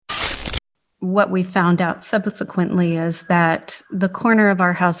what we found out subsequently is that the corner of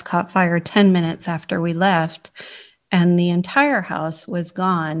our house caught fire 10 minutes after we left, and the entire house was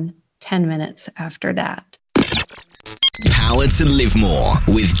gone 10 minutes after that. Power to Live More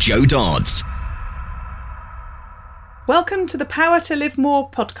with Jo Dodds. Welcome to the Power to Live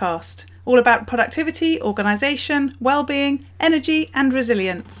More podcast, all about productivity, organisation, well-being, energy and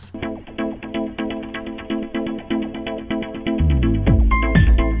resilience.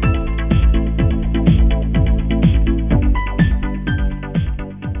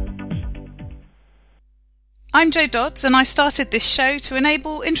 I'm Jo Dodds, and I started this show to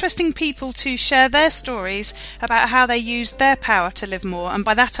enable interesting people to share their stories about how they use their power to live more, and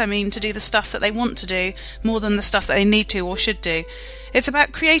by that I mean to do the stuff that they want to do more than the stuff that they need to or should do. It's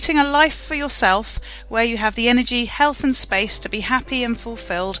about creating a life for yourself where you have the energy, health and space to be happy and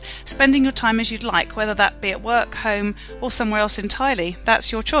fulfilled, spending your time as you'd like, whether that be at work, home or somewhere else entirely.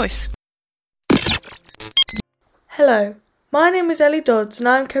 That's your choice. Hello. My name is Ellie Dodds and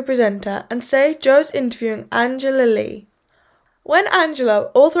I'm co-presenter, and today Jo's interviewing Angela Lee. When Angela,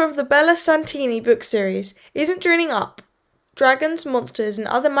 author of the Bella Santini book series, isn't dreaming up dragons, monsters and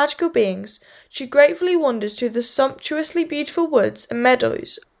other magical beings, she gratefully wanders to the sumptuously beautiful woods and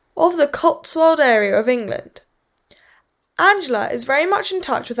meadows of the Cotswold area of England. Angela is very much in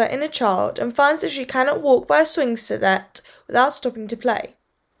touch with her inner child and finds that she cannot walk by a swing set without stopping to play.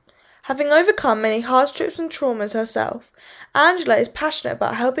 Having overcome many hardships and traumas herself, Angela is passionate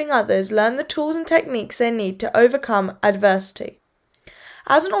about helping others learn the tools and techniques they need to overcome adversity.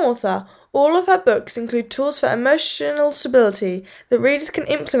 As an author, all of her books include tools for emotional stability that readers can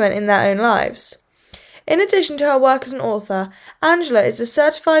implement in their own lives. In addition to her work as an author, Angela is a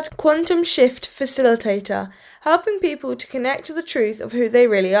certified quantum shift facilitator, helping people to connect to the truth of who they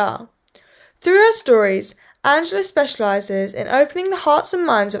really are. Through her stories, Angela specialises in opening the hearts and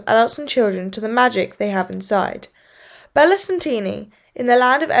minds of adults and children to the magic they have inside. Bella Santini, In the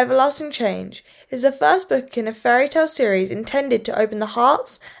Land of Everlasting Change, is the first book in a fairy tale series intended to open the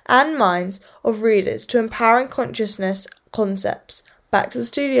hearts and minds of readers to empowering consciousness concepts. Back to the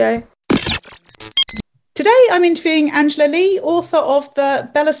studio. Today I'm interviewing Angela Lee, author of the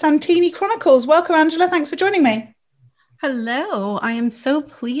Bella Santini Chronicles. Welcome, Angela. Thanks for joining me. Hello, I am so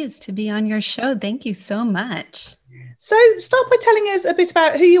pleased to be on your show. Thank you so much. So start by telling us a bit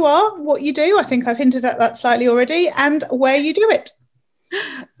about who you are, what you do. I think I've hinted at that slightly already, and where you do it.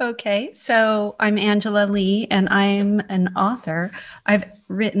 Okay, so I'm Angela Lee and I'm an author. I've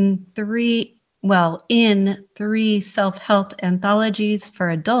written in three self-help anthologies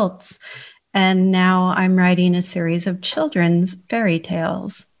for adults, and now I'm writing a series of children's fairy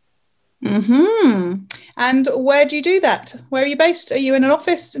tales. Mm-hmm. And where do you do that? Where are you based? Are you in an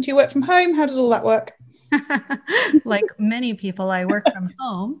office? Do you work from home? How does all that work? Like many people, I work from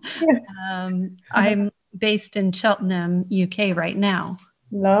home. I'm based in Cheltenham, UK right now.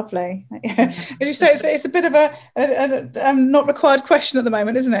 Lovely. As you say, it's a bit of a not required question at the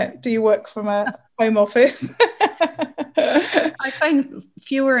moment, isn't it? Do you work from a home office? I find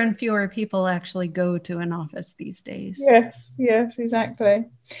fewer and fewer people actually go to an office these days. Yes, exactly.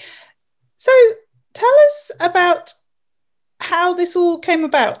 So tell us about how this all came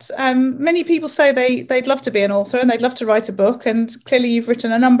about. Many people say they'd love to be an author and they'd love to write a book, and clearly you've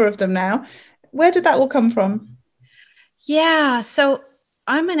written a number of them now. Where did that all come from? Yeah, so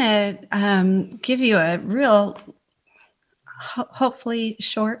I'm going to give you a real, hopefully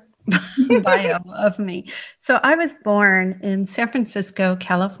short bio of me. So I was born in San Francisco,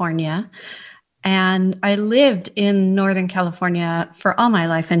 California, and I lived in Northern California for all my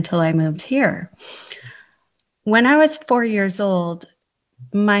life until I moved here. When I was 4 years old,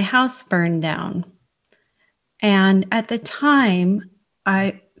 my house burned down. And at the time,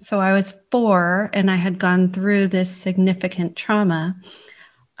 I was 4 and I had gone through this significant trauma.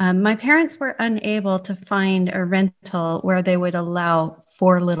 My parents were unable to find a rental where they would allow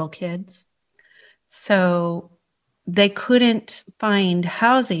 4 little kids. So they couldn't find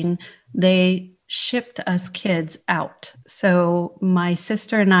housing. They shipped us kids out. So my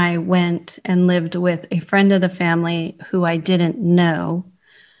sister and I went and lived with a friend of the family who I didn't know.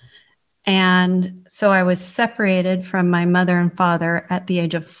 And so I was separated from my mother and father at the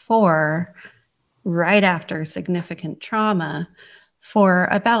age of 4, right after significant trauma, for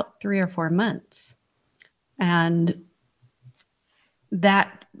about 3 or 4 months. And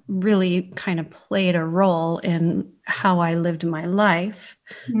that really kind of played a role in how I lived my life,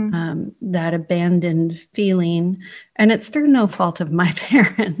 that abandoned feeling. And it's through no fault of my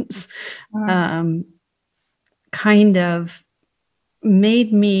parents, kind of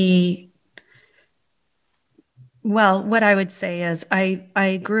made me Well, what I would say is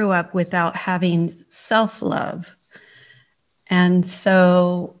I grew up without having self-love. And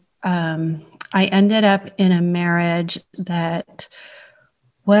so I ended up in a marriage that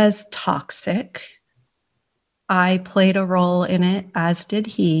was toxic. I played a role in it, as did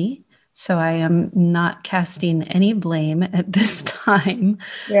he. So I am not casting any blame at this time.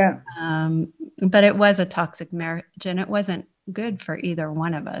 Yeah. But it was a toxic marriage, and it wasn't good for either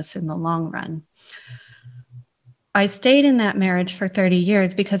one of us in the long run. I stayed in that marriage for 30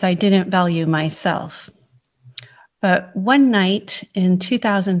 years because I didn't value myself. But one night in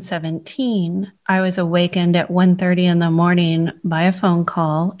 2017, I was awakened at 1:30 in the morning by a phone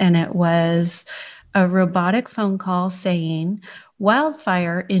call, and it was a robotic phone call saying,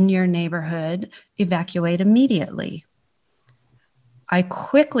 "Wildfire in your neighborhood, evacuate immediately." I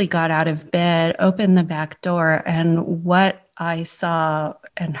quickly got out of bed, opened the back door, and what I saw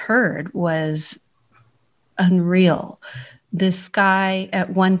and heard was unreal. The sky at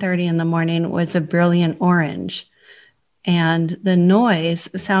 1:30 in the morning was a brilliant orange, and the noise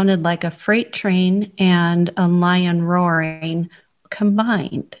sounded like a freight train and a lion roaring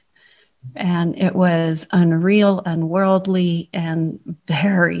combined. And it was unreal, unworldly, and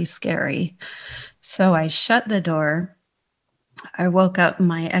very scary. So I shut the door. I woke up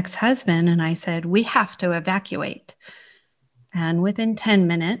my ex-husband and I said, "We have to evacuate." And within 10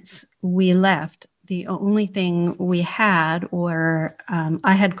 minutes, we left. The only thing we had were,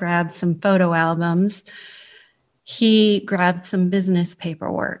 I had grabbed some photo albums. He grabbed some business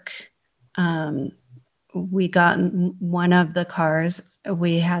paperwork. We got in one of the cars.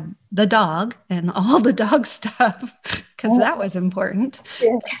 We had the dog and all the dog stuff because that was important.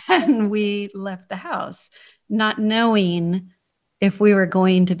 Yeah. And we left the house, not knowing if we were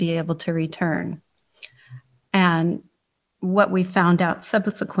going to be able to return. And what we found out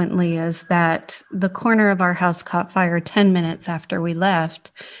subsequently is that the corner of our house caught fire 10 minutes after we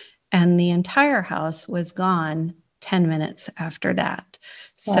left, and the entire house was gone 10 minutes after that.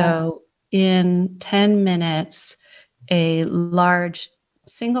 Wow. So in 10 minutes, a large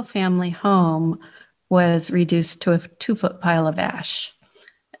single-family home was reduced to a 2-foot pile of ash.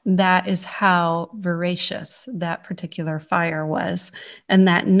 That is how voracious that particular fire was. And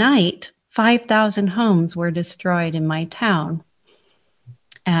that night, 5,000 homes were destroyed in my town,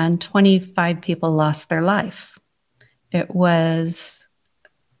 and 25 people lost their life. It was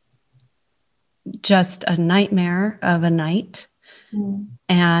just a nightmare of a night. Mm.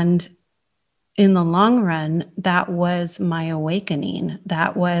 And in the long run, that was my awakening.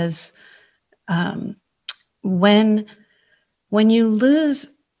 That was when you lose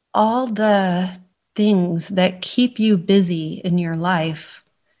all the things that keep you busy in your life,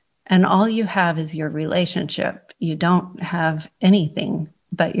 and all you have is your relationship. You don't have anything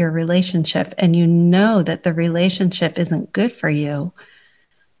but your relationship, and you know that the relationship isn't good for you.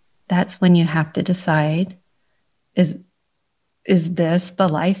 That's when you have to decide, is this the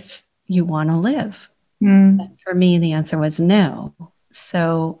life you want to live? Mm. For me, the answer was no.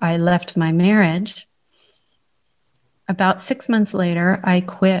 So I left my marriage. About 6 months later, I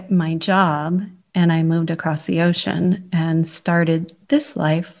quit my job and I moved across the ocean and started this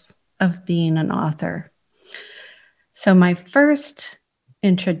life of being an author. So my first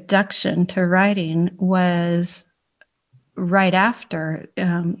introduction to writing was right after,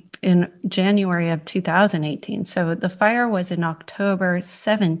 in January of 2018. So the fire was in October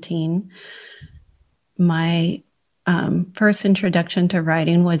 17. My first introduction to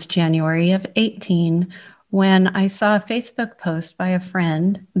writing was January of 18, when I saw a Facebook post by a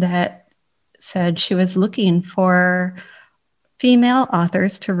friend that said she was looking for female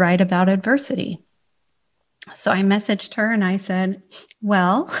authors to write about adversity. So I messaged her and I said,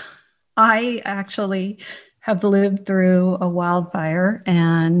 well, I actually have lived through a wildfire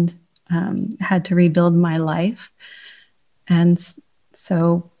and had to rebuild my life. And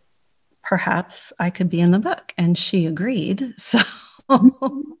so perhaps I could be in the book. And she agreed. So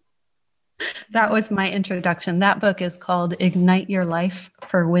that was my introduction. That book is called Ignite Your Life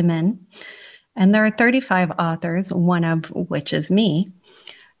for Women. And there are 35 authors, one of which is me.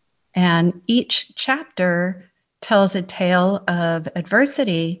 And each chapter tells a tale of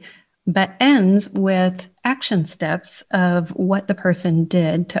adversity, but ends with action steps of what the person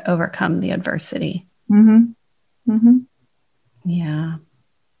did to overcome the adversity. Mm-hmm. Mm-hmm. Yeah.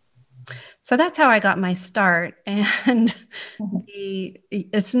 So that's how I got my start. And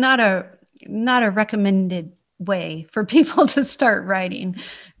it's not a recommended way for people to start writing.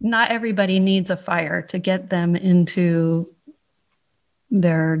 Not everybody needs a fire to get them into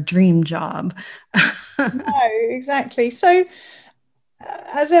their dream job. No, exactly. So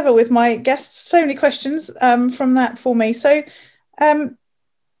as ever with my guests, so many questions from that for me. So, I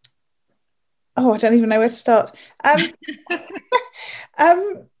don't even know where to start.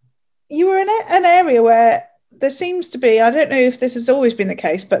 You were in an area where there seems to be, I don't know if this has always been the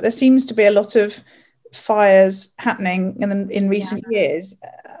case, but there seems to be a lot of fires happening in recent years.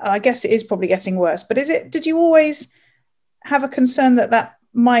 I guess it is probably getting worse, but did you always have a concern that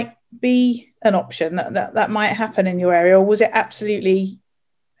might be an option, that might happen in your area, or was it absolutely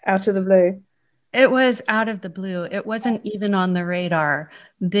out of the blue? It was out of the blue. It wasn't even on the radar.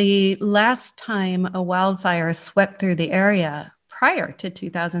 The last time a wildfire swept through the area prior to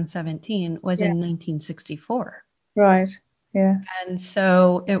 2017 was in 1964. Right. Yeah. And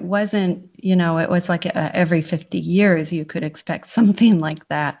so it wasn't, it was like every 50 years you could expect something like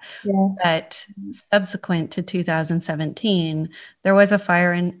that. Yes. But subsequent to 2017, there was a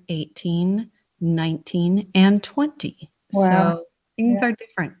fire in 18, 19, and 20. Wow. So things are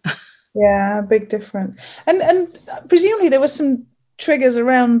different. Yeah, big difference. And presumably there were some triggers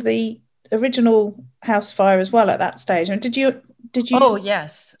around the original house fire as well at that stage. And did you? Oh,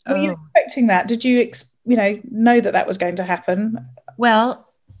 yes. Were you expecting that? Did you know that was going to happen? Well,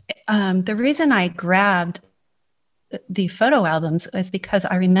 the reason I grabbed the photo albums was because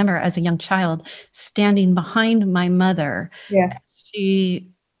I remember as a young child standing behind my mother. Yes.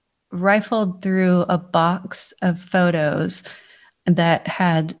 She rifled through a box of photos that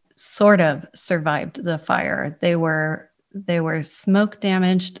had sort of survived the fire. They were smoke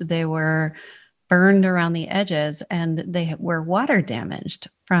damaged, they were burned around the edges, and they were water damaged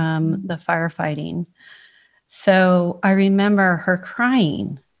from the firefighting. So I remember her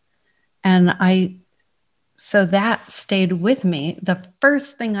crying, and so that stayed with me. The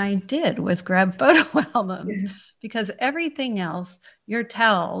first thing I did was grab photo albums, because everything else, your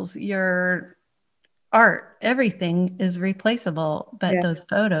towels, your art, everything is replaceable, but those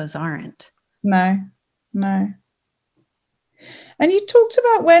photos aren't. No. And you talked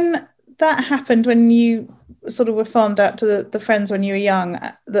about when that happened, when you sort of were farmed out to the friends when you were young,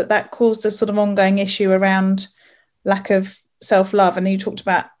 that caused a sort of ongoing issue around lack of self-love. And then you talked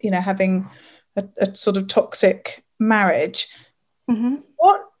about, having a sort of toxic marriage. Mm-hmm.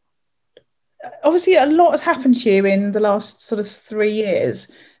 Obviously a lot has happened to you in the last sort of 3 years.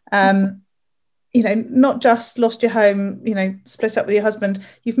 Not just lost your home, split up with your husband,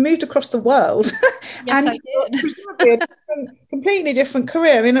 you've moved across the world. Yes, and I did. Presumably a completely different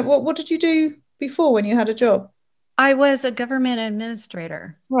career. I mean, what did you do before when you had a job? I was a government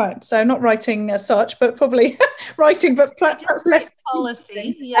administrator. Right. So not writing as such, but probably writing, but perhaps less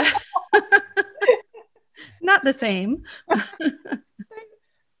policy. Yeah. Not the same.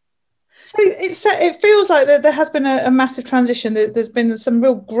 So it feels like there has been a massive transition. There's been some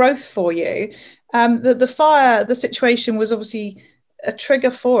real growth for you. The fire, the situation was obviously a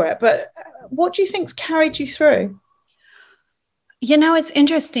trigger for it. But what do you think's carried you through? It's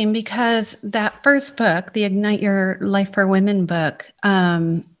interesting because that first book, the Ignite Your Life for Women book,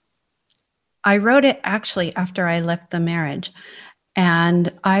 I wrote it actually after I left the marriage.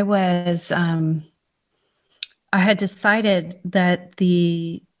 And I had decided that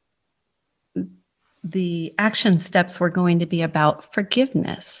the action steps were going to be about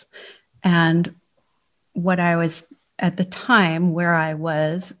forgiveness. And what I was at the time, where I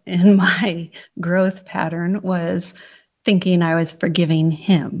was in my growth pattern, was thinking I was forgiving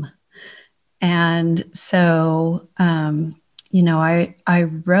him. And so, I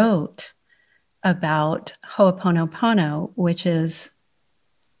wrote about Ho'oponopono, which is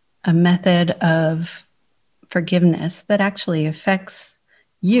a method of forgiveness that actually affects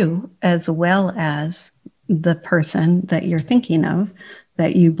you as well as the person that you're thinking of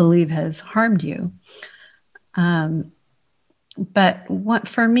that you believe has harmed you. But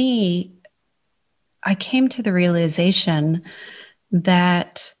for me, I came to the realization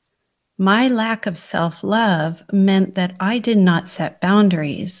that my lack of self-love meant that I did not set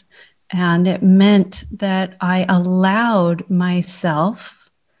boundaries. And it meant that I allowed myself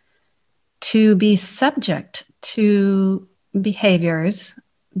to be subject to behaviors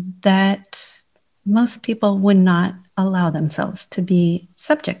that most people would not allow themselves to be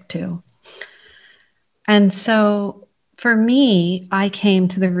subject to. And so for me, I came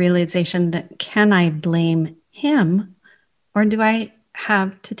to the realization that, can I blame him, or do I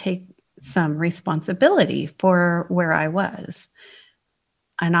have to take some responsibility for where I was?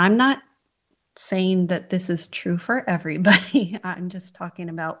 And I'm not saying that this is true for everybody. I'm just talking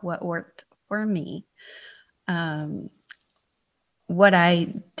about what worked for me. What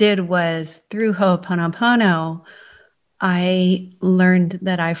I did was, through Ho'oponopono, I learned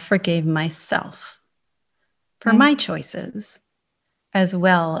that I forgave myself for my choices. as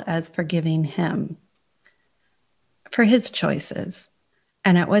well as forgiving him for his choices.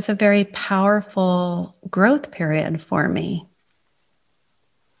 And it was a very powerful growth period for me.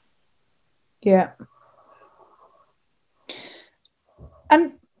 Yeah.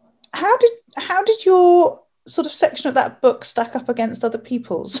 And how did your sort of section of that book stack up against other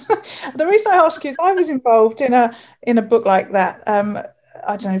people's? The reason I ask you is I was involved in a book like that.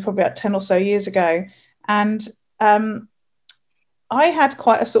 I don't know, probably about 10 or so years ago, and I had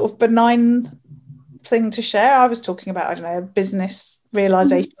quite a sort of benign thing to share. I was talking about, I don't know, a business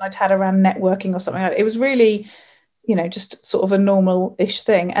realization I'd had around networking or something like that. It was really, just sort of a normal-ish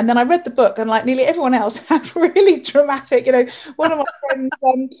thing. And then I read the book, and like nearly everyone else had really dramatic, one of my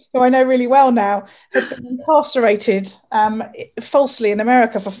friends who I know really well now had been incarcerated falsely in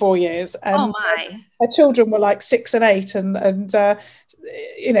America for 4 years. And her children were like 6 and 8, and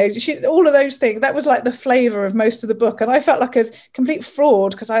all of those things. That was like the flavor of most of the book. And I felt like a complete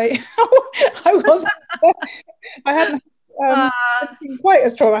fraud because I wasn't, I hadn't quite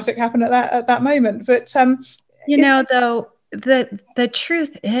as traumatic happen at that moment. But though the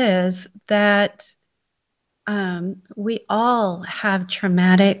truth is that we all have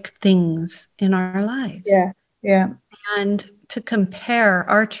traumatic things in our lives. Yeah. And to compare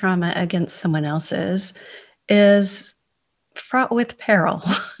our trauma against someone else's is fraught with peril.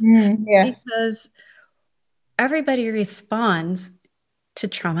 Yes. Because everybody responds to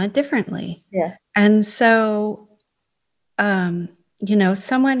trauma differently. Yeah. And so,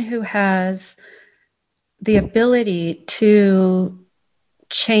 someone who has the ability to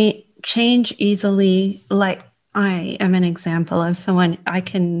change easily, like I am an example of someone, I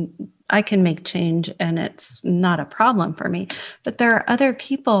can make change and it's not a problem for me. But there are other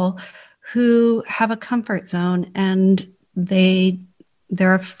people who have a comfort zone and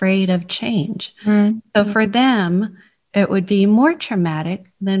they're afraid of change. So for them, it would be more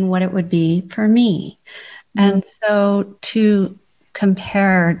traumatic than what it would be for me. And so to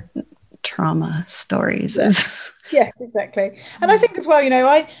compare trauma stories is... Yes, exactly. And I think as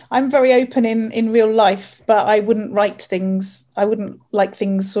well, I'm very open in real life, but I wouldn't write things. I wouldn't like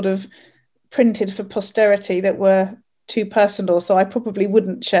things sort of printed for posterity that were too personal. So I probably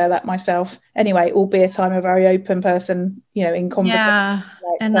wouldn't share that myself anyway, albeit I'm a very open person, in conversation. Yeah.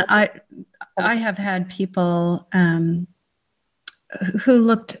 And so I have had people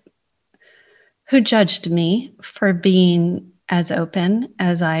who judged me for being as open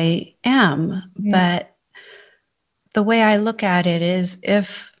as I am. But the way I look at it is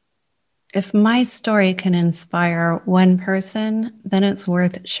if my story can inspire one person, then it's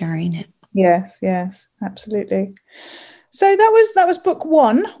worth sharing it. Yes, absolutely. So that was book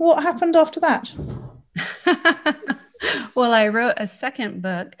 1. What happened after that? Well, I wrote a second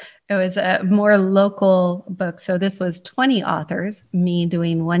book. It was a more local book. So this was 20 authors, me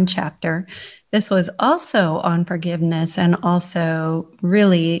doing one chapter. This was also on forgiveness and also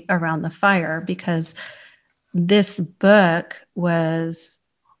really around the fire, because this book was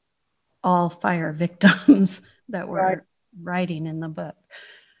all fire victims that were writing in the book.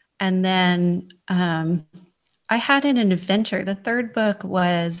 And then I had an adventure. The third book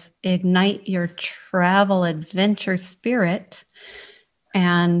was Ignite Your Travel Adventure Spirit.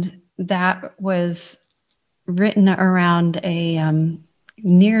 And that was written around a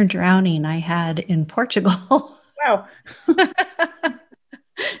near drowning I had in Portugal. Wow. It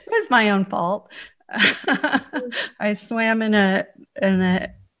was my own fault. I swam in a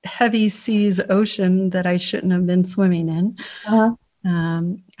heavy seas ocean that I shouldn't have been swimming in.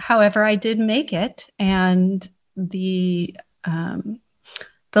 However, I did make it, and the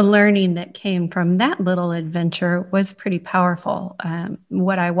learning that came from that little adventure was pretty powerful.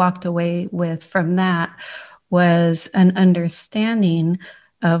 What I walked away with from that was an understanding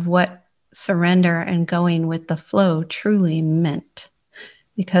of what surrender and going with the flow truly meant.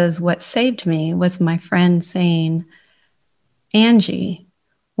 Because what saved me was my friend saying, Angie,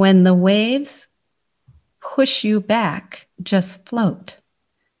 when the waves push you back, just float.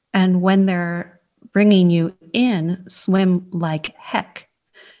 And when they're bringing you in, swim like heck.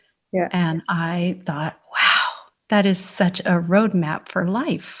 Yeah. And I thought, wow, that is such a roadmap for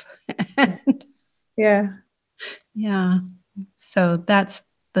life. Yeah. Yeah. So that's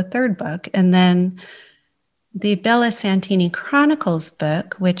the third book. And then the Bella Santini Chronicles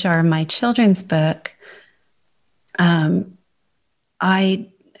book, which are my children's book, I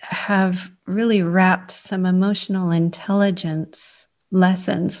have really wrapped some emotional intelligence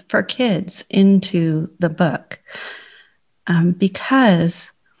lessons for kids into the book,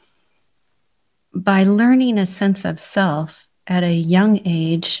 because by learning a sense of self at a young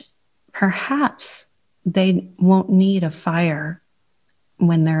age, perhaps they won't need a fire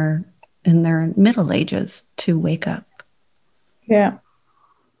when they're in their middle ages to wake up. Yeah.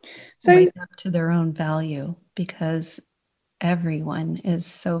 So wake up to their own value, because everyone is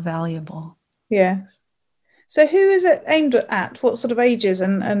so valuable. Yeah. So who is it aimed at? What sort of ages,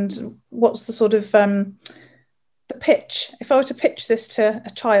 and what's the sort of the pitch? If I were to pitch this to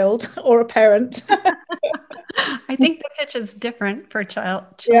a child or a parent. I think the pitch is different for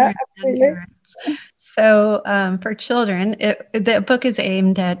children absolutely. and parents. So for children, the book is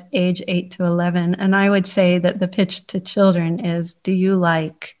aimed at age 8 to 11. And I would say that the pitch to children is, do you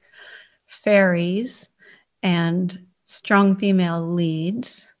like fairies and strong female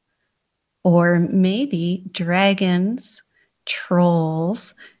leads, or maybe dragons,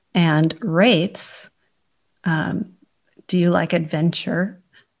 trolls, and wraiths? Do you like adventure?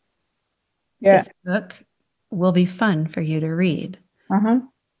 Yeah. This book will be fun for you to read. Uh-huh.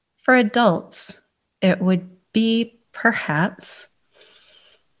 For adults, it would be perhaps,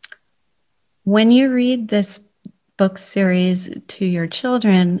 when you read this book series to your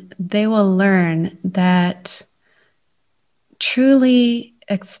children, they will learn that truly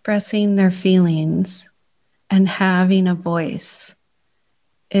expressing their feelings and having a voice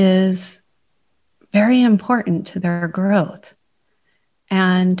is very important to their growth,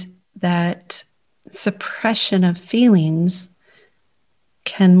 and that suppression of feelings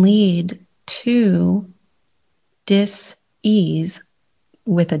can lead to dis-ease,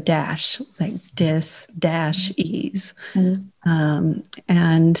 with a dash, like dis-ease.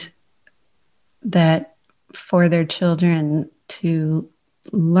 And that for their children to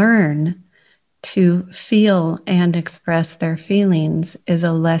learn to feel and express their feelings is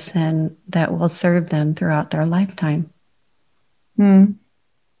a lesson that will serve them throughout their lifetime. You've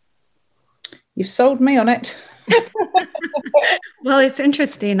sold me on it. Well, it's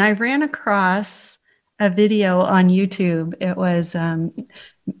interesting. I ran across a video on YouTube. It was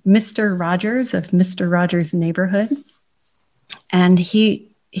Mr. Rogers of Mr. Rogers' Neighborhood. And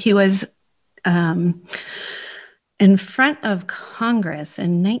he was in front of Congress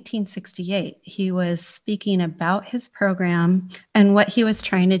in 1968. He was speaking about his program, and what he was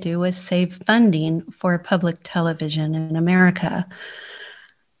trying to do was save funding for public television in America.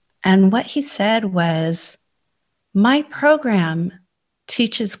 And what he said was, my program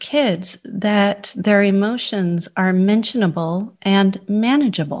teaches kids that their emotions are mentionable and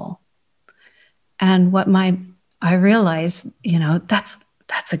manageable. And I realized,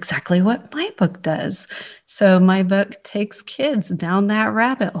 that's exactly what my book does. So my book takes kids down that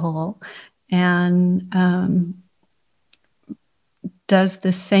rabbit hole and does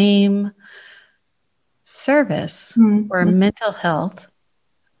the same service for mental health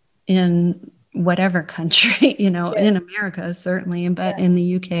in whatever country, in America, certainly, but in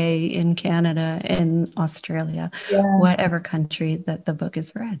the UK, in Canada, in Australia, whatever country that the book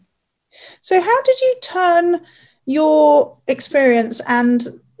is read. So how did you turn your experience and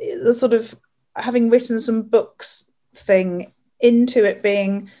the sort of having written some books thing into it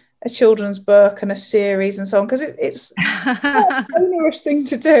being a children's book and a series and so on? Because it's an onerous thing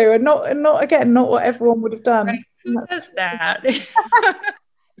to do, and not what everyone would have done. Right. Who does that?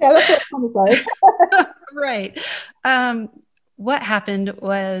 Yeah, that's what I'm trying to say. Right. What happened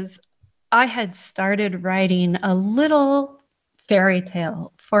was I had started writing a little fairy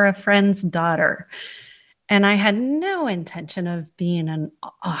tale for a friend's daughter, and I had no intention of being an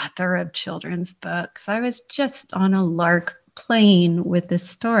author of children's books. I was just on a lark playing with this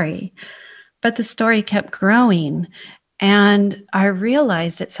story, but the story kept growing. And I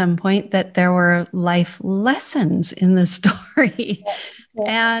realized at some point that there were life lessons in the story.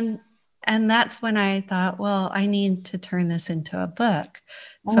 And that's when I thought, well, I need to turn this into a book.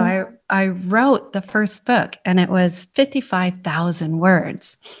 So I wrote the first book, and it was 55,000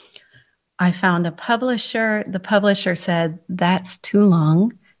 words. I found a publisher. The publisher said, that's too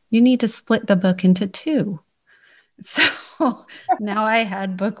long. You need to split the book into 2. So now I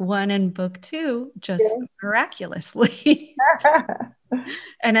had book 1 and book 2 just miraculously.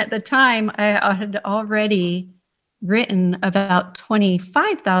 And at the time, I had already written about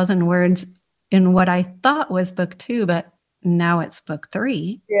 25,000 words in what I thought was book 2, but now it's book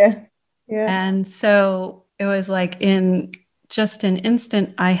 3. Yes. Yeah. And so it was like in just an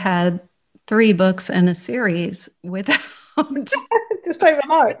instant, I had 3 books and a series without just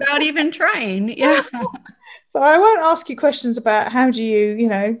overnight, without even trying. Yeah. So I won't ask you questions about how do you,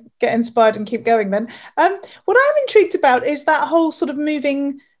 get inspired and keep going then. What I'm intrigued about is that whole sort of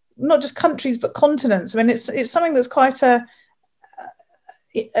moving, not just countries, but continents. I mean, it's something that's quite a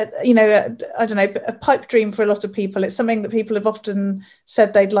pipe dream for a lot of people. It's something that people have often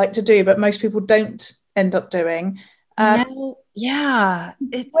said they'd like to do, but most people don't end up doing. Yeah,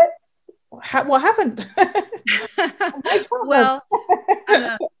 it's What happened? well,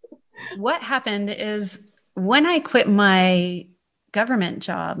 what happened is when I quit my government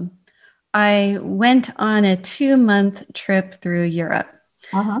job, I went on a 2-month trip through Europe.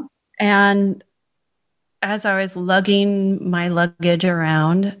 Uh-huh. And as I was lugging my luggage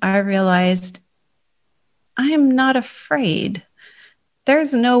around, I realized I am not afraid.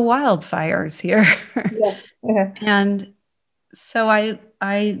 There's no wildfires here. Yes. Yeah. And so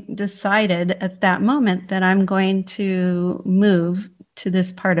I decided at that moment that I'm going to move to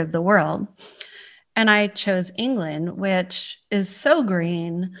this part of the world. And I chose England, which is so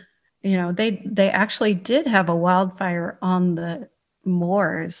green. You know, they actually did have a wildfire on the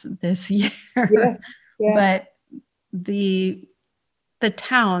moors this year. Yeah. Yeah. But the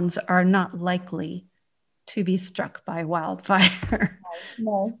towns are not likely to be struck by wildfire.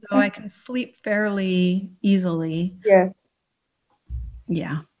 No. So I can sleep fairly easily. Yeah.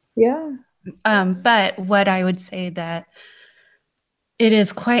 Yeah. Yeah. But what I would say that it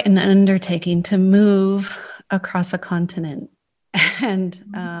is quite an undertaking to move across a continent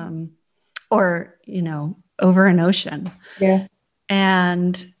and or, you know, over an ocean. Yes.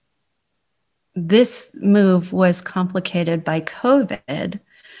 And this move was complicated by COVID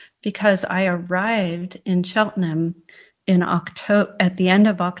because I arrived in Cheltenham in October, at the end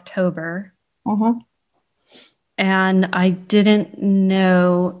of October. Uh-huh. And I didn't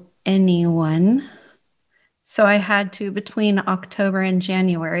know anyone. So I had to, between October and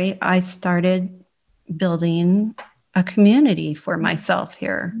January, I started building a community for myself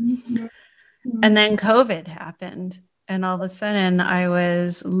here. Mm-hmm. And then COVID happened. And all of a sudden I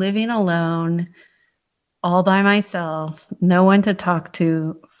was living alone, all by myself, no one to talk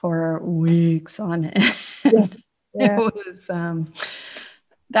to for weeks on end. Yeah. Yeah. It was,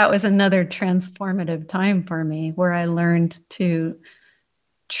 that was another transformative time for me where I learned to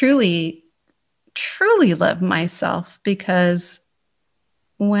truly love myself, because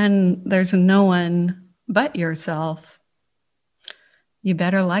when there's no one but yourself, you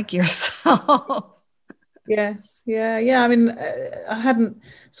better like yourself. Yes. Yeah. Yeah. I mean, I hadn't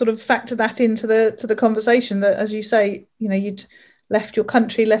sort of factored that into the conversation that, as you say, you know, you'd left your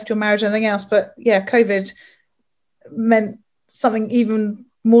country, left your marriage, and everything else. But yeah, COVID meant something even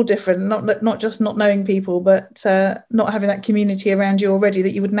more different, not just not knowing people, but not having that community around you already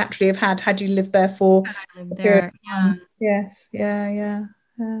that you would naturally have had you lived there for There, yeah. Yes. Yeah. Yeah.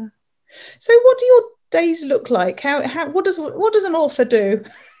 Yeah. So what do your days look like? How what does an author do?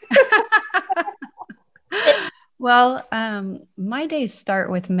 Well, my days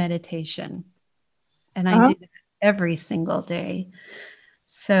start with meditation, and I do that every single day.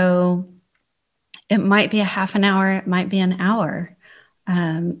 So it might be a half an hour, it might be an hour.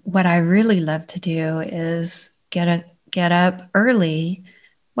 What I really love to do is get up early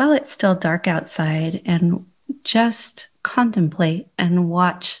while it's still dark outside and just contemplate and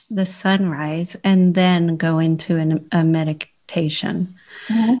watch the sunrise, and then go into a meditation.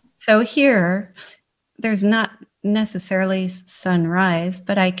 Mm-hmm. So here, there's not necessarily sunrise,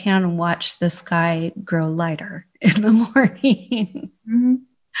 but I can watch the sky grow lighter in the morning Mm-hmm.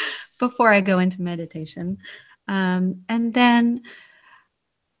 before I go into meditation. And then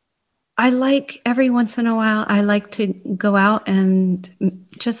I like, every once in a while, I like to go out and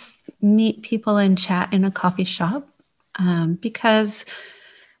just meet people and chat in a coffee shop, because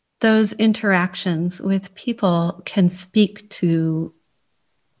those interactions with people can speak to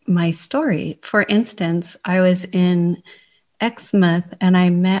my story. For instance, I was in Exmouth and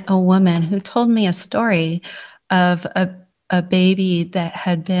I met a woman who told me a story of a baby that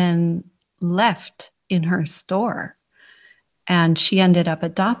had been left in her store, and she ended up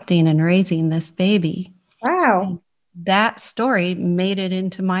adopting and raising this baby. Wow. And that story made it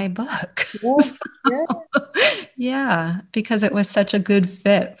into my book. Yes. Yeah. Yeah, because it was such a good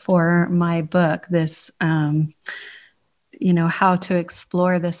fit for my book. This, you know, how to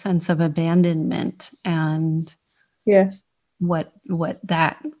explore the sense of abandonment and Yes. what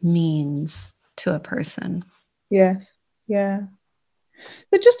that means to a person. Yes. Yeah.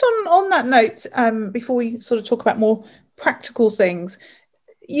 But just on that note, before we sort of talk about more practical things,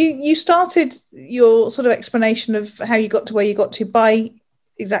 you started your sort of explanation of how you got to where you got to by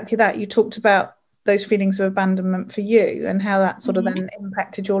exactly that. You talked about those feelings of abandonment for you and how that sort of then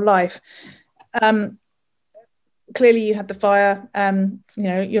impacted your life. Clearly you had the fire, you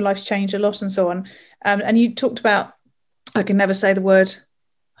know, your life's changed a lot and so on. And you talked about, I can never say the word,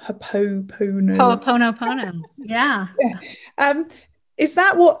 Ho'oponopono. Yeah. Is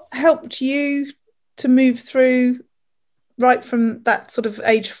that what helped you to move through right from that sort of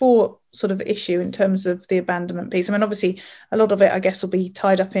age 4 sort of issue in terms of the abandonment piece? I mean, obviously, a lot of it, I guess, will be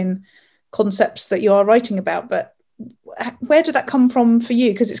tied up in concepts that you are writing about, but where did that come from for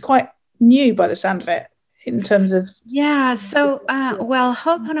you? Because it's quite new by the sound of it in terms of... Yeah. So, well,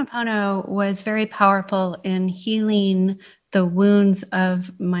 Ho'oponopono was very powerful in healing the wounds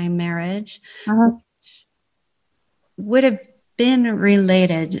of my marriage, would have been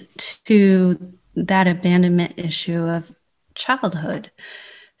related to that abandonment issue of childhood.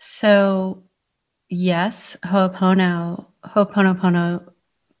 So, yes, Ho'oponopono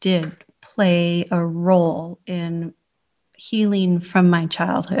did play a role in healing from my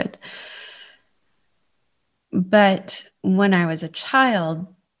childhood. But when I was a child,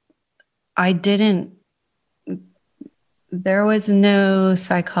 there was no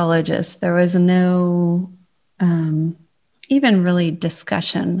psychologist, there was no even really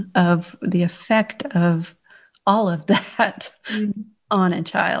discussion of the effect of all of that on a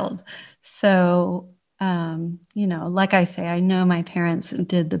child. So, like I say, I know my parents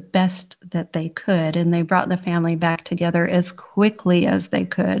did the best that they could, and they brought the family back together as quickly as they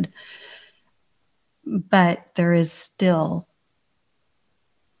could. But there is still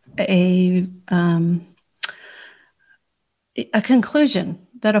a conclusion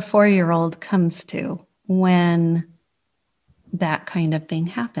that a 4-year-old comes to when that kind of thing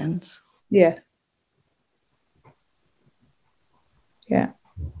happens. Yeah. Yeah.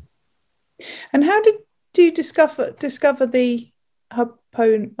 And how did you discover the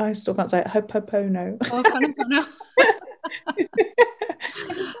Ho'oponopono? I still can't say it. Ho'oponopono.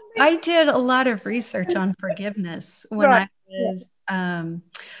 I did a lot of research on forgiveness when I was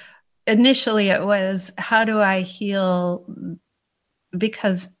initially it was, how do I heal?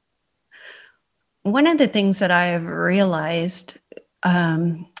 Because one of the things that I have realized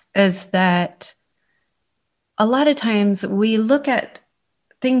is that a lot of times we look at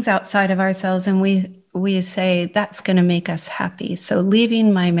things outside of ourselves and we say, that's going to make us happy. So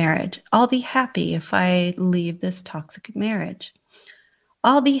leaving my marriage, I'll be happy if I leave this toxic marriage.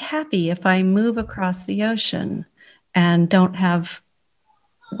 I'll be happy if I move across the ocean and don't have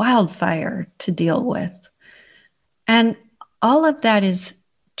wildfire to deal with. And all of that is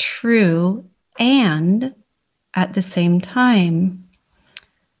true. And at the same time,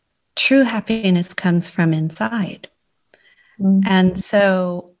 true happiness comes from inside. And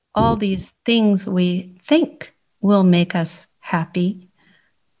so all these things we think will make us happy,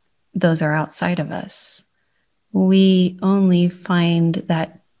 those are outside of us. We only find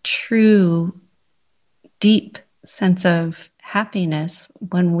that true, deep sense of happiness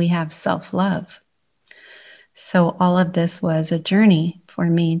when we have self-love. So all of this was a journey for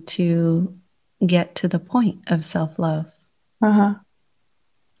me to get to the point of self-love.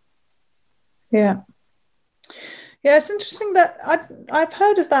 Yeah. Yeah, it's interesting that I've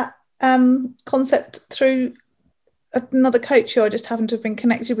heard of that concept through another coach who I just happen to have been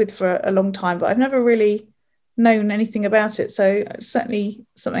connected with for a long time, but I've never really known anything about it. So it's certainly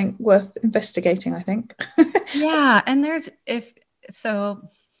something worth investigating, I think. Yeah, and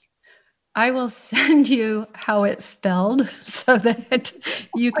I will send you how it's spelled so that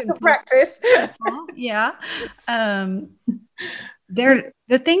you can practice. Yeah.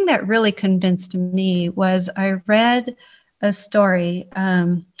 The thing that really convinced me was I read a story.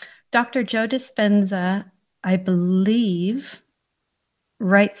 Dr. Joe Dispenza, I believe,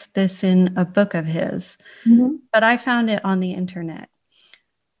 writes this in a book of his, but I found it on the internet.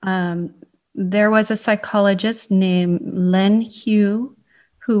 There was a psychologist named Len Hugh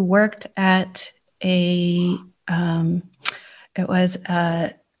who worked at a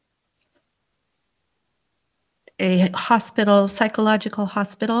hospital, psychological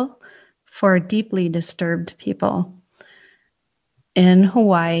hospital for deeply disturbed people in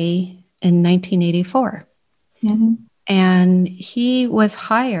Hawaii in 1984. And he was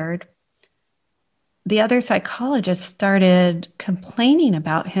hired. The other psychologists started complaining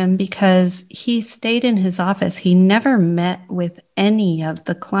about him because he stayed in his office. He never met with any of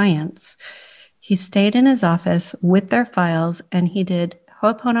the clients. He stayed in his office with their files, and he did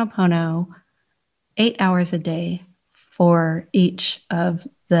Ho'oponopono 8 hours a day for each of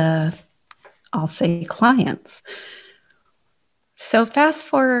the, I'll say, clients. So fast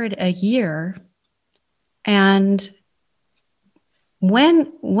forward a year, and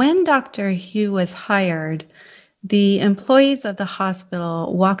when Dr. Hugh was hired, the employees of the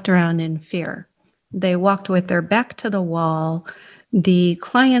hospital walked around in fear. They walked with their back to the wall. The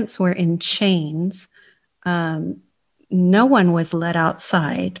clients were in chains. No one was let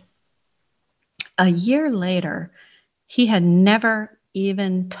outside. A year later, he had never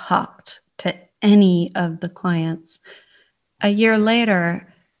even talked to any of the clients. a year later,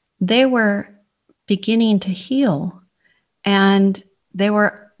 they were beginning to heal, and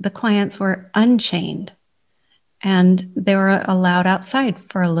the clients were unchained, and they were allowed outside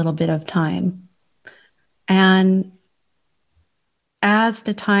for a little bit of time. And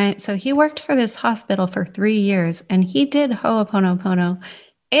so he worked for this hospital for 3 years, and he did Ho'oponopono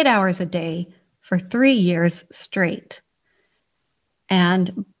 8 hours a day for 3 years straight.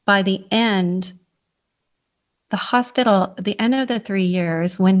 And by the end of the 3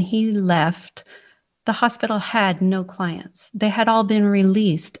 years, when he left, the hospital had no clients. They had all been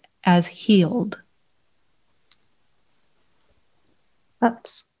released as healed.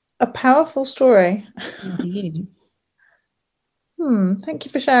 That's a powerful story. Indeed. Thank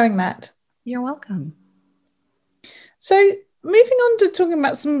you for sharing that. You're welcome. So moving on to talking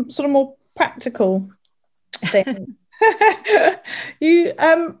about some sort of more practical things. We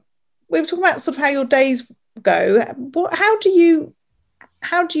were talking about sort of how your days go. How do you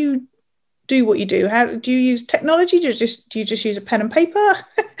do what you do? How do you use technology? Do you just use a pen and paper?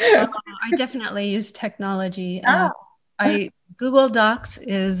 I definitely use technology. Google Docs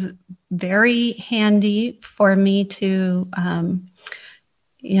is very handy for me to,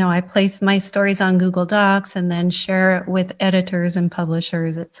 I place my stories on Google Docs and then share it with editors and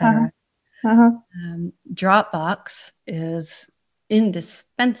publishers, etc. Dropbox is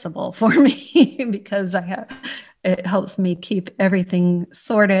indispensable for me because it helps me keep everything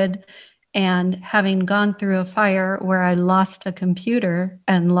sorted. And having gone through a fire where I lost a computer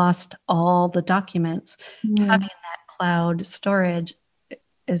and lost all the documents, having that cloud storage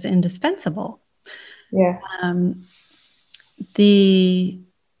is indispensable. Yes. The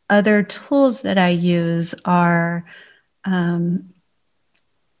other tools that I use are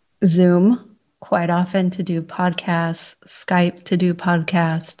Zoom quite often to do podcasts, Skype to do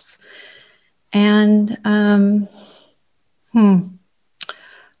podcasts, and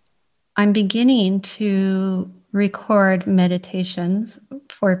I'm beginning to record meditations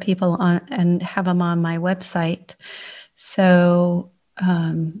for people and have them on my website. So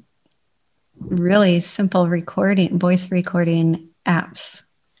really simple voice recording apps.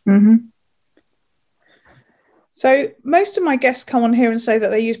 So most of my guests come on here and say that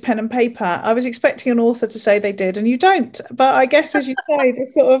they use pen and paper. I was expecting an author to say they did, and you don't. But I guess, as you say, the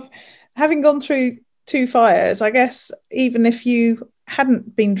sort of having gone through 2 fires, I guess even if you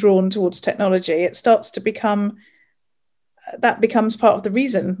hadn't been drawn towards technology, it starts to becomes part of the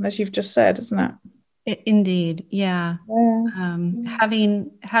reason, as you've just said, isn't it? Indeed, yeah.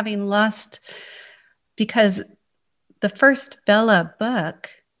 Having lost, because the first Bella book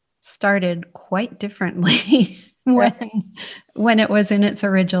started quite differently when it was in its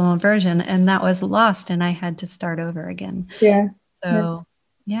original version, and that was lost, and I had to start over again. Yes. So,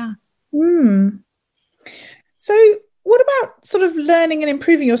 yeah. So what about sort of learning and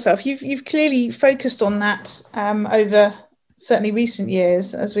improving yourself? You've clearly focused on that over certainly recent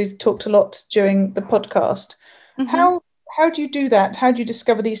years, as we've talked a lot during the podcast. How do you do that? How do you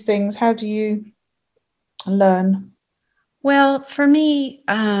discover these things? How do you learn? Well, for me,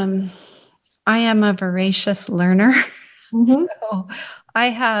 I am a voracious learner. So I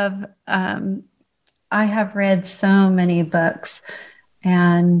have read so many books,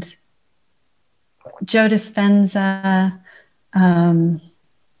 and Joe Dispenza,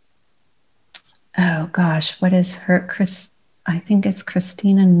 what is her? I think it's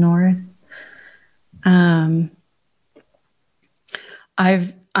Christina North.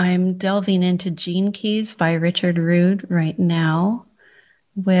 I'm delving into Gene Keys by Richard Rood right now,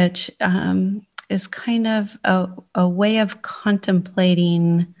 which is kind of a way of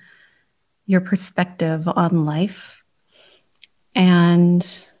contemplating your perspective on life. And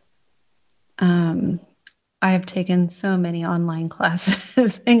I have taken so many online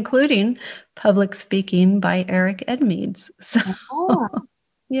classes, including public speaking by Eric Edmeades. So,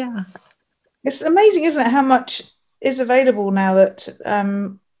 yeah. It's amazing, isn't it, how much is available now that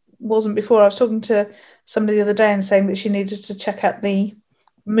wasn't before. I was talking to somebody the other day and saying that she needed to check out the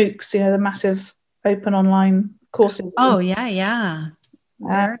MOOCs, the massive open online courses. Oh, yeah.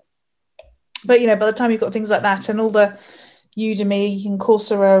 But, by the time you've got things like that and all the Udemy and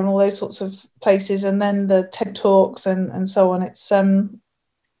Coursera and all those sorts of places, and then the TED Talks and so on, it's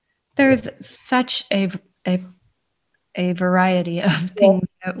there's such a variety of things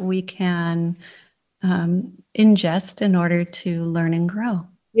that we can ingest in order to learn and grow.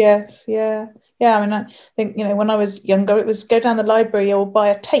 Yes, yeah. I mean, I think when I was younger, it was go down the library or buy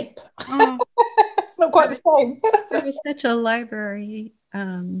a tape. It's not quite the same. There was such a library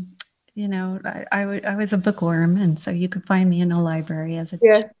I was a bookworm, and so you could find me in a library as a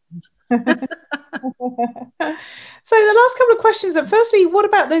Yes. So the last couple of questions then. Firstly, what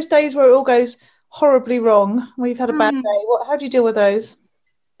about those days where it all goes horribly wrong? We've had a bad day. How do you deal with those?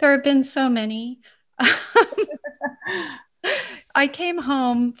 There have been so many. I came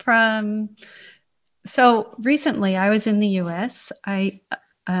home so recently I was in the US. I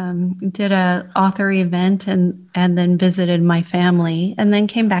did a author event and then visited my family and then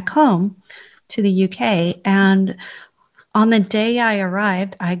came back home to the UK. And on the day I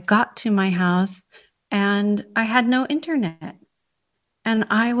arrived, I got to my house and I had no internet. And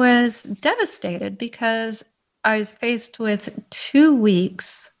I was devastated because I was faced with 2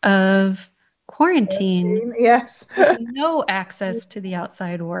 weeks of quarantine. Yes. No access to the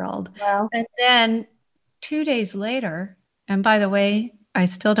outside world. Wow. And then 2 days later, and by the way, I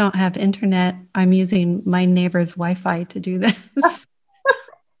still don't have internet. I'm using my neighbor's Wi-Fi to do this.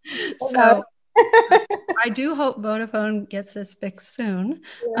 So I do hope Vodafone gets this fixed soon.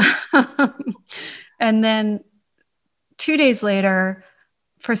 Yeah. And then 2 days later,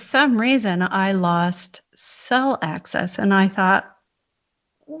 for some reason, I lost cell access. And I thought,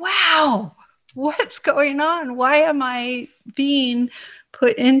 wow, what's going on? Why am I being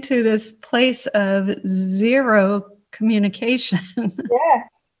put into this place of zero communication?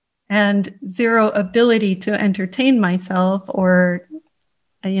 Yes. And zero ability to entertain myself, or,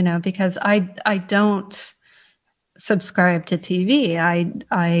 because I don't subscribe to TV.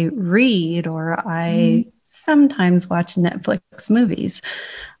 I read, or I sometimes watch Netflix movies.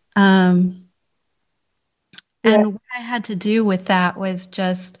 And what I had to do with that was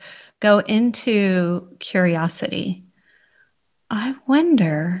just go into curiosity. I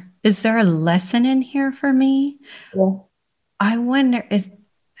wonder, is there a lesson in here for me? Yes. I wonder, is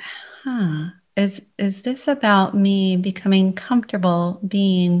this about me becoming comfortable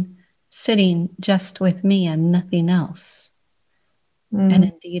sitting just with me and nothing else? And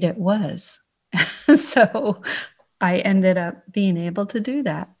indeed it was. So I ended up being able to do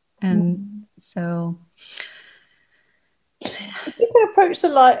that. And so you can approach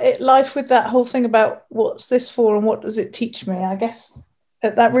life with that whole thing about what's this for and what does it teach me. I guess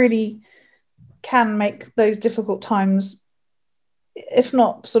that really can make those difficult times, if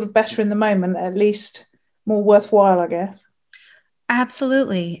not sort of better in the moment, at least more worthwhile, I guess.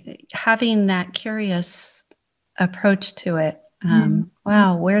 Absolutely. Having that curious approach to it.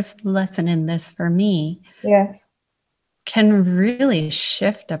 Wow, where's the lesson in this for me? Yes. Can really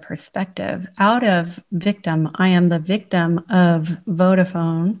shift a perspective out of victim. I am the victim of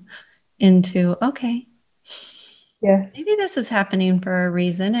Vodafone into, okay, yes, maybe this is happening for a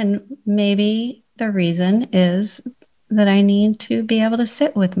reason. And maybe the reason is that I need to be able to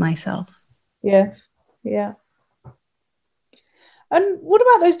sit with myself. Yes. Yeah. And what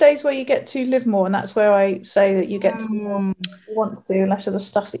about those days where you get to live more? And that's where I say that you get to do more you want to do, less of the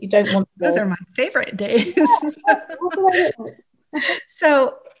stuff that you don't want to do. Those are my favorite days.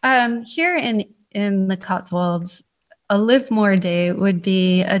 So here in the Cotswolds, a live more day would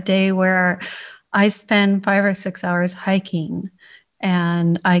be a day where I spend 5 or 6 hours hiking,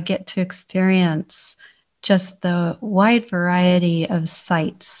 and I get to experience just the wide variety of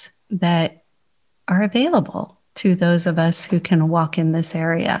sights that are available to those of us who can walk in this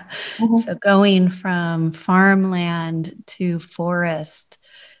area. So going from farmland to forest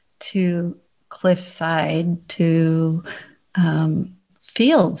to cliffside to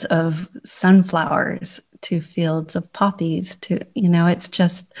fields of sunflowers to fields of poppies to, it's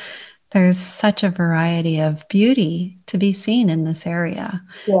just, there's such a variety of beauty to be seen in this area.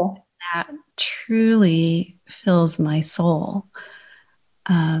 Yes. That truly fills my soul.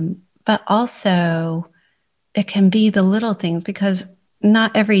 But also it can be the little things, because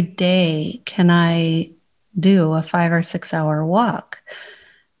not every day can I do a 5 or 6 hour walk.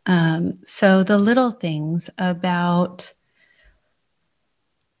 So the little things about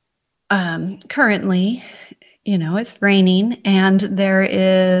currently, it's raining and there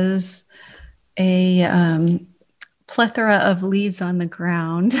is a plethora of leaves on the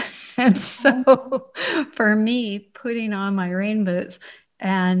ground. And so for me, putting on my rain boots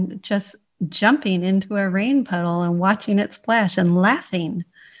and just jumping into a rain puddle and watching it splash and laughing,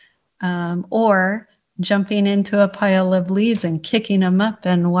 or jumping into a pile of leaves and kicking them up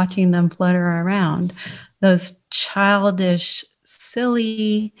and watching them flutter around. Those childish,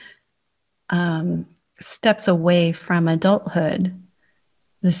 silly steps away from adulthood,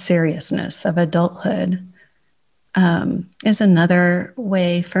 the seriousness of adulthood, is another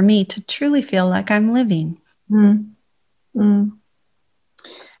way for me to truly feel like I'm living.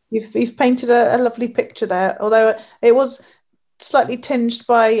 You've painted a lovely picture there, although it was slightly tinged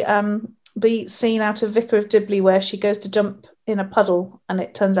by the scene out of Vicar of Dibley where she goes to jump in a puddle and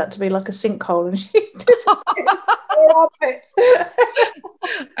it turns out to be like a sinkhole and she disappears.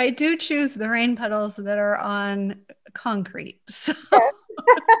 I do choose the rain puddles that are on concrete. So.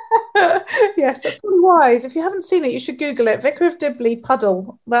 Yes, that's really wise. If you haven't seen it, you should Google it. Vicar of Dibley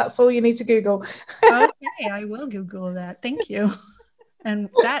puddle. That's all you need to Google. Okay, I will Google that. Thank you. And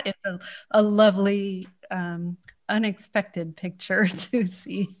that is a lovely, unexpected picture to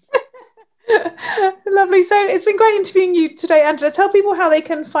see. Lovely. So it's been great interviewing you today, Angela. Tell people how they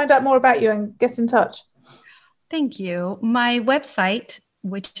can find out more about you and get in touch. Thank you. My website,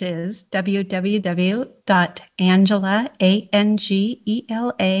 which is www.angela,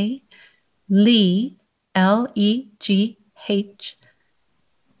 ANGELA, Legh, LEGH.com,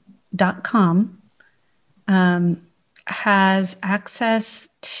 has access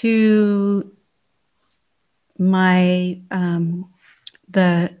to my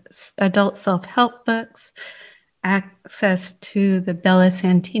the adult self-help books, access to the Bella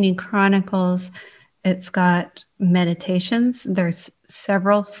Santini Chronicles. It's got meditations. There's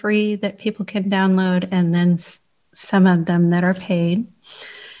several free that people can download, and then some of them that are paid.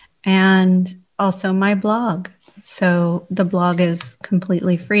 And also my blog. So the blog is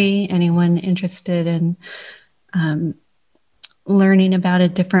completely free. Anyone interested in learning about a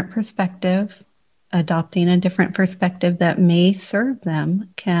different perspective, adopting a different perspective that may serve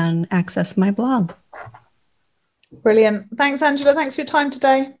them, can access my blog. Brilliant. Thanks, Angela. Thanks for your time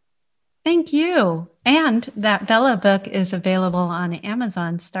today. Thank you. And that Bella book is available on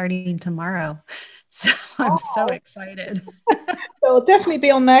Amazon starting tomorrow. So I'm so excited. It'll definitely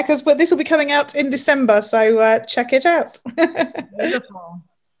be on there because this will be coming out in December. So check it out. Beautiful.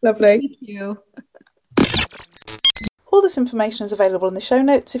 Lovely. Thank you. All this information is available in the show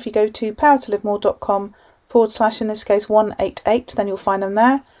notes. If you go to powertolivemore.com/, in this case 188, then you'll find them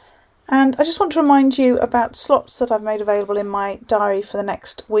there. And I just want to remind you about slots that I've made available in my diary for the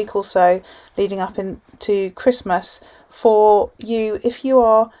next week or so leading up into Christmas for you if you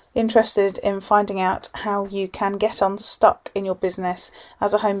are interested in finding out how you can get unstuck in your business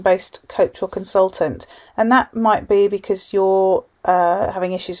as a home-based coach or consultant. And that might be because you're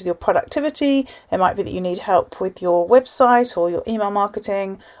having issues with your productivity. It might be that you need help with your website or your email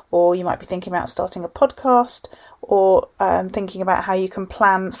marketing, or you might be thinking about starting a podcast, or thinking about how you can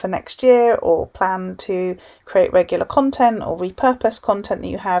plan for next year, or plan to create regular content or repurpose content that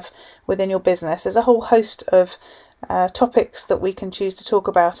you have within your business. There's a whole host of topics that we can choose to talk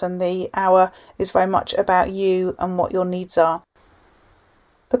about, and the hour is very much about you and what your needs are.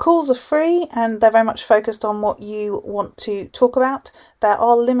 The calls are free and they're very much focused on what you want to talk about. There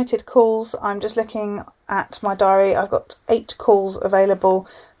are limited calls. I'm just looking at my diary. I've got 8 calls available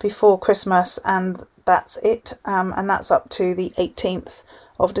before Christmas, and that's it. And that's up to the 18th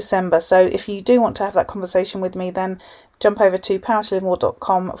of December. So if you do want to have that conversation with me, then jump over to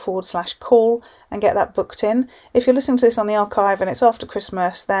powertolivemore.com/call and get that booked in. If you're listening to this on the archive and it's after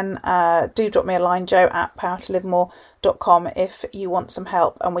Christmas, then do drop me a line, joe@powertolivemore.com, if you want some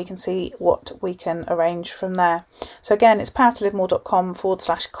help, and we can see what we can arrange from there. So again, it's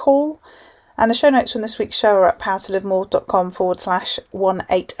powertolivemore.com/call. And the show notes from this week's show are at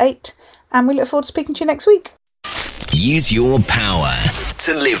powertolivemore.com/188. And we look forward to speaking to you next week. Use your power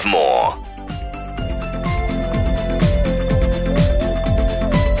to live more.